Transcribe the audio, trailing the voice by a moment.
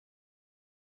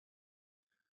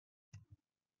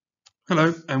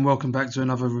Hello and welcome back to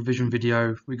another revision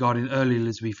video regarding early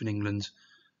Elizabethan England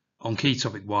on key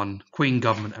topic 1, Queen,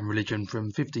 Government and Religion from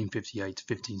 1558 to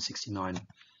 1569.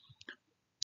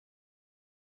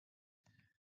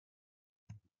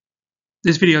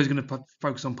 This video is going to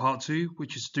focus on part 2,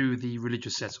 which is to do with the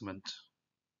religious settlement.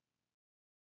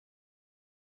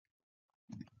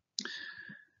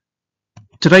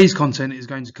 Today's content is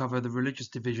going to cover the religious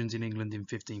divisions in England in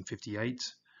 1558,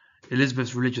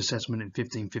 Elizabeth's religious settlement in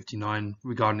 1559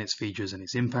 regarding its features and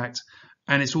its impact,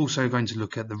 and it's also going to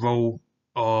look at the role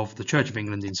of the Church of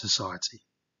England in society.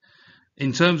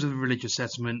 In terms of the religious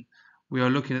settlement, we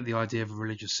are looking at the idea of a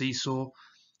religious seesaw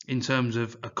in terms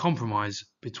of a compromise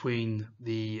between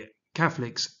the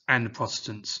Catholics and the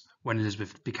Protestants when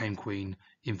Elizabeth became Queen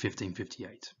in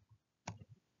 1558.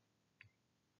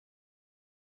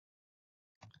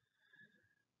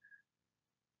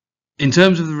 In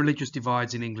terms of the religious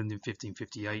divides in England in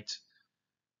 1558,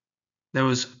 there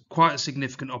was quite a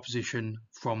significant opposition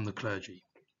from the clergy,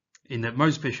 in that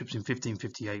most bishops in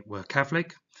 1558 were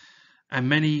Catholic, and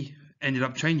many ended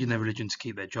up changing their religion to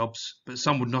keep their jobs, but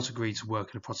some would not agree to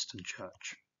work in a Protestant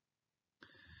church.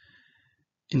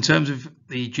 In terms of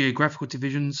the geographical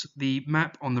divisions, the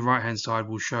map on the right-hand side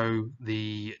will show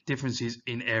the differences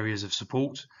in areas of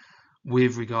support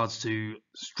with regards to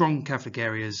strong Catholic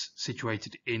areas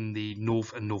situated in the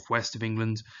north and northwest of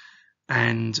England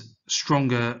and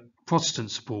stronger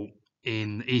Protestant support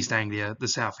in East Anglia, the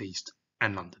southeast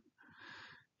and London.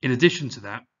 In addition to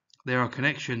that, there are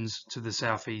connections to the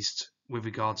southeast with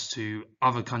regards to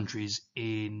other countries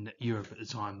in Europe at the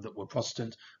time that were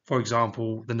Protestant, for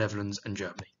example, the Netherlands and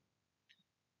Germany.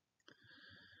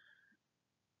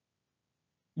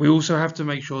 We also have to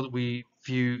make sure that we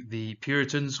view the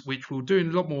Puritans, which we'll do in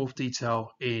a lot more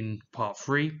detail in part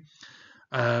 3.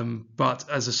 But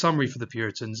as a summary for the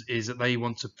Puritans is that they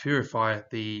want to purify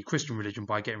the Christian religion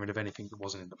by getting rid of anything that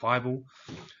wasn't in the Bible.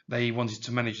 They wanted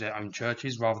to manage their own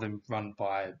churches rather than run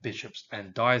by bishops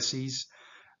and dioceses.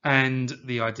 And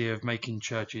the idea of making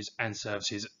churches and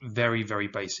services very, very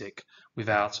basic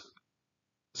without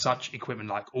such equipment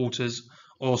like altars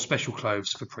or special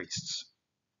clothes for priests.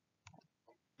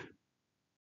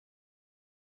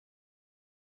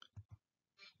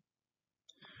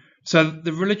 So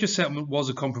the religious settlement was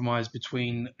a compromise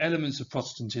between elements of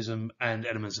Protestantism and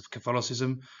elements of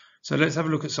Catholicism. So let's have a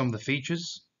look at some of the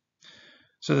features.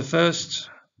 So the first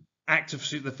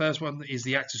one is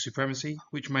the Act of Supremacy,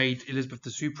 which made Elizabeth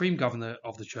the supreme governor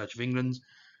of the Church of England,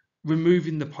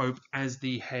 removing the Pope as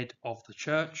the head of the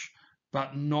Church,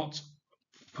 but not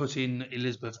putting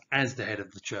Elizabeth as the head of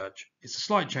the Church. It's a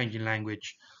slight change in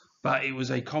language, but it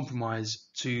was a compromise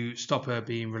to stop her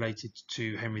being related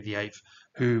to Henry VIII,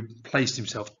 who placed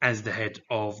himself as the head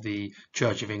of the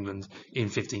Church of England in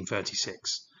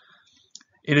 1536.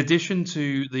 In addition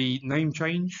to the name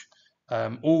change,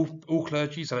 all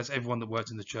clergy, so that's everyone that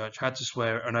worked in the church, had to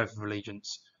swear an oath of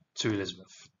allegiance to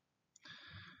Elizabeth.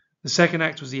 The second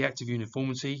act was the Act of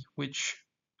Uniformity, which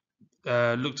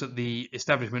looked at the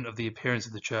establishment of the appearance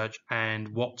of the church and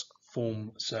what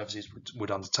form services would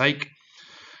undertake.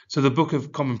 So the Book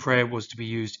of Common Prayer was to be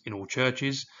used in all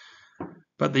churches,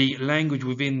 but the language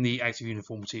within the Act of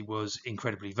Uniformity was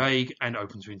incredibly vague and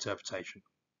open to interpretation.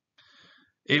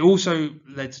 It also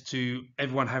led to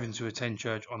everyone having to attend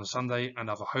church on a Sunday and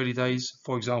other holy days,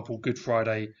 for example, Good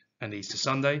Friday and Easter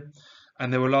Sunday,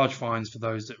 and there were large fines for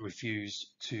those that refused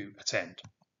to attend.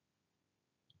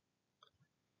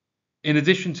 In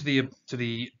addition to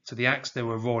the acts, there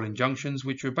were royal injunctions,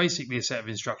 which were basically a set of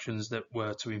instructions that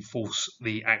were to enforce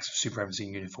the acts of supremacy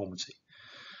and uniformity.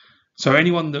 So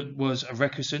anyone that was a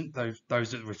recusant,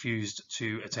 those that refused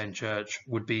to attend church,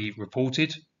 would be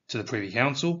reported to the Privy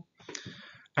Council,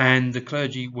 and the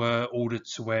clergy were ordered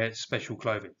to wear special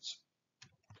clothing.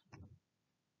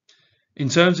 In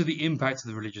terms of the impact of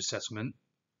the religious settlement,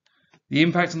 the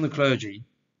impact on the clergy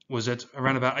was that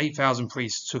around about 8,000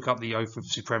 priests took up the oath of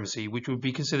supremacy, which would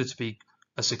be considered to be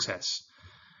a success.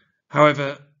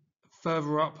 However,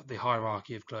 further up the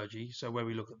hierarchy of clergy, so where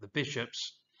we look at the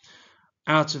bishops,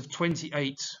 out of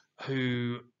 28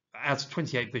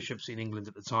 bishops in England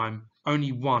at the time,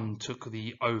 only one took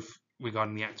the oath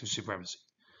regarding the Act of Supremacy.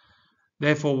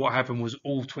 Therefore, what happened was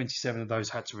all 27 of those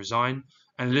had to resign,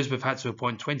 and Elizabeth had to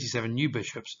appoint 27 new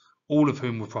bishops, all of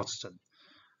whom were Protestant.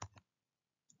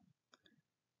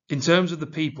 In terms of the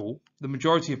people, the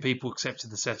majority of people accepted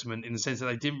the settlement in the sense that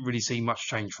they didn't really see much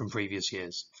change from previous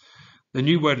years. The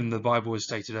new word in the Bible, as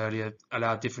stated earlier,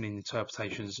 allowed different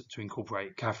interpretations to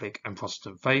incorporate Catholic and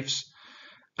Protestant faiths.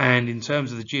 And in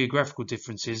terms of the geographical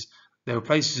differences, there were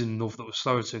places in the north that were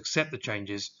slower to accept the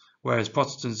changes, whereas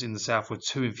Protestants in the south were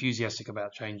too enthusiastic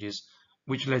about changes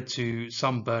which led to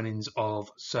some burnings of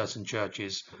certain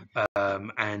churches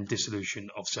and dissolution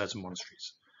of certain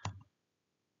monasteries.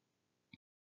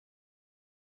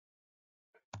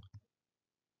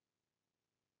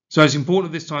 So it's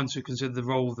important at this time to consider the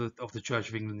role of the Church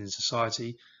of England in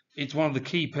society. It's one of the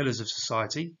key pillars of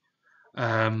society,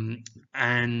 and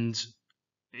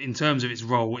in terms of its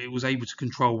role, it was able to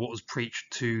control what was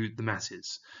preached to the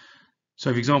masses.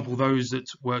 So, for example, those that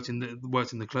worked in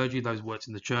the clergy, those who worked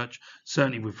in the church,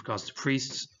 certainly with regards to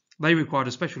priests, they required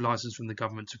a special license from the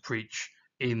government to preach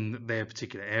in their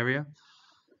particular area.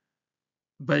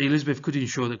 But Elizabeth could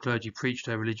ensure that clergy preached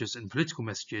her religious and political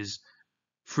messages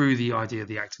through the idea of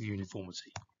the Act of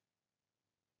Uniformity.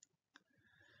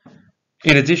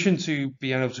 In addition to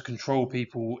being able to control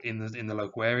people in the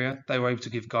local area, they were able to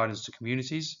give guidance to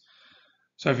communities.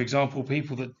 So, for example,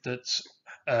 people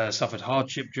that suffered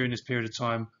hardship during this period of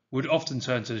time would often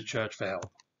turn to the church for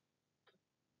help.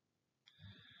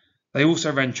 They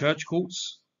also ran church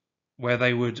courts, where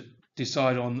they would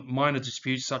decide on minor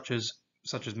disputes such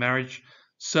as marriage,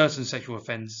 certain sexual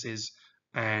offences,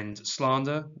 and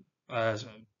slander.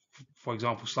 For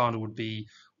example, slander would be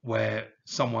where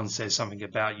someone says something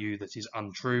about you that is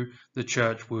untrue. The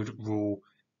church would rule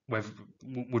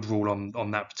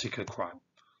on that particular crime.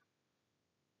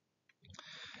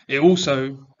 It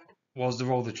also was the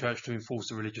role of the church to enforce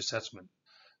the religious settlement.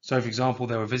 So, for example,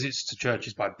 there were visits to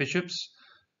churches by bishops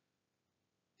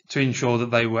to ensure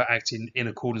that they were acting in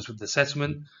accordance with the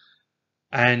settlement.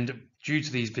 And due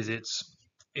to these visits,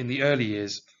 in the early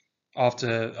years,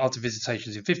 after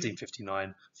visitations in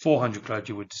 1559, 400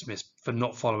 clergy were dismissed for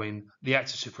not following the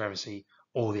Act of Supremacy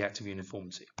or the Act of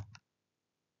Uniformity.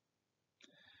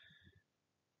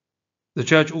 The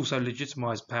church also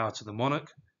legitimised power to the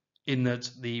monarch, in that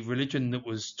the religion that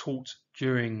was taught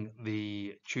during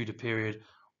the Tudor period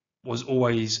was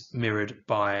always mirrored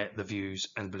by the views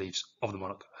and beliefs of the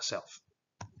monarch herself.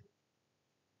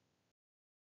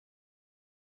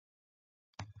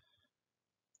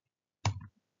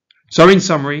 So in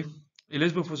summary,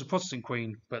 Elizabeth was a Protestant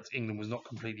queen, but England was not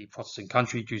completely a Protestant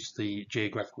country due to the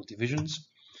geographical divisions.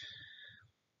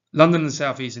 London and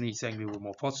South East and East Anglia were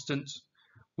more Protestant,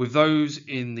 with those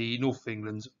in the north of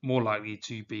England more likely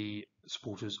to be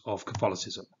supporters of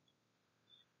Catholicism.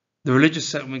 The religious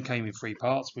settlement came in three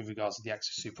parts with regards to the Act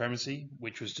of Supremacy,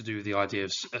 which was to do with the idea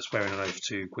of swearing an oath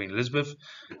to Queen Elizabeth,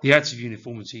 the Act of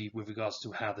Uniformity with regards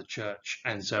to how the church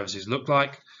and services looked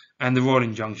like, and the Royal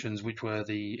Injunctions, which were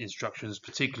the instructions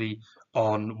particularly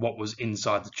on what was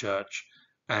inside the church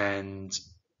and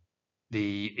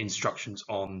the instructions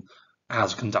on how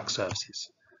to conduct services.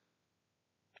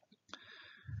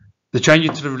 The change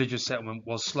into the religious settlement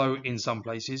was slow in some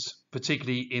places,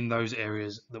 particularly in those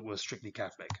areas that were strictly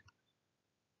Catholic.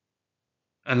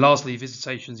 And lastly,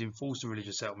 visitations enforced the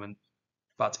religious settlement,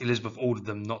 but Elizabeth ordered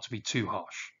them not to be too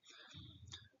harsh.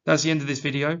 That's the end of this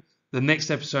video. The next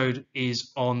episode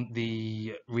is on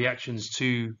the reactions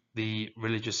to the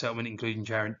religious settlement, including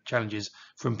challenges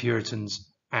from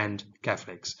Puritans and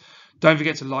Catholics. Don't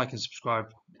forget to like and subscribe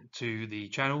to the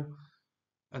channel,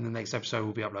 and the next episode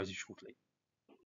will be uploaded shortly.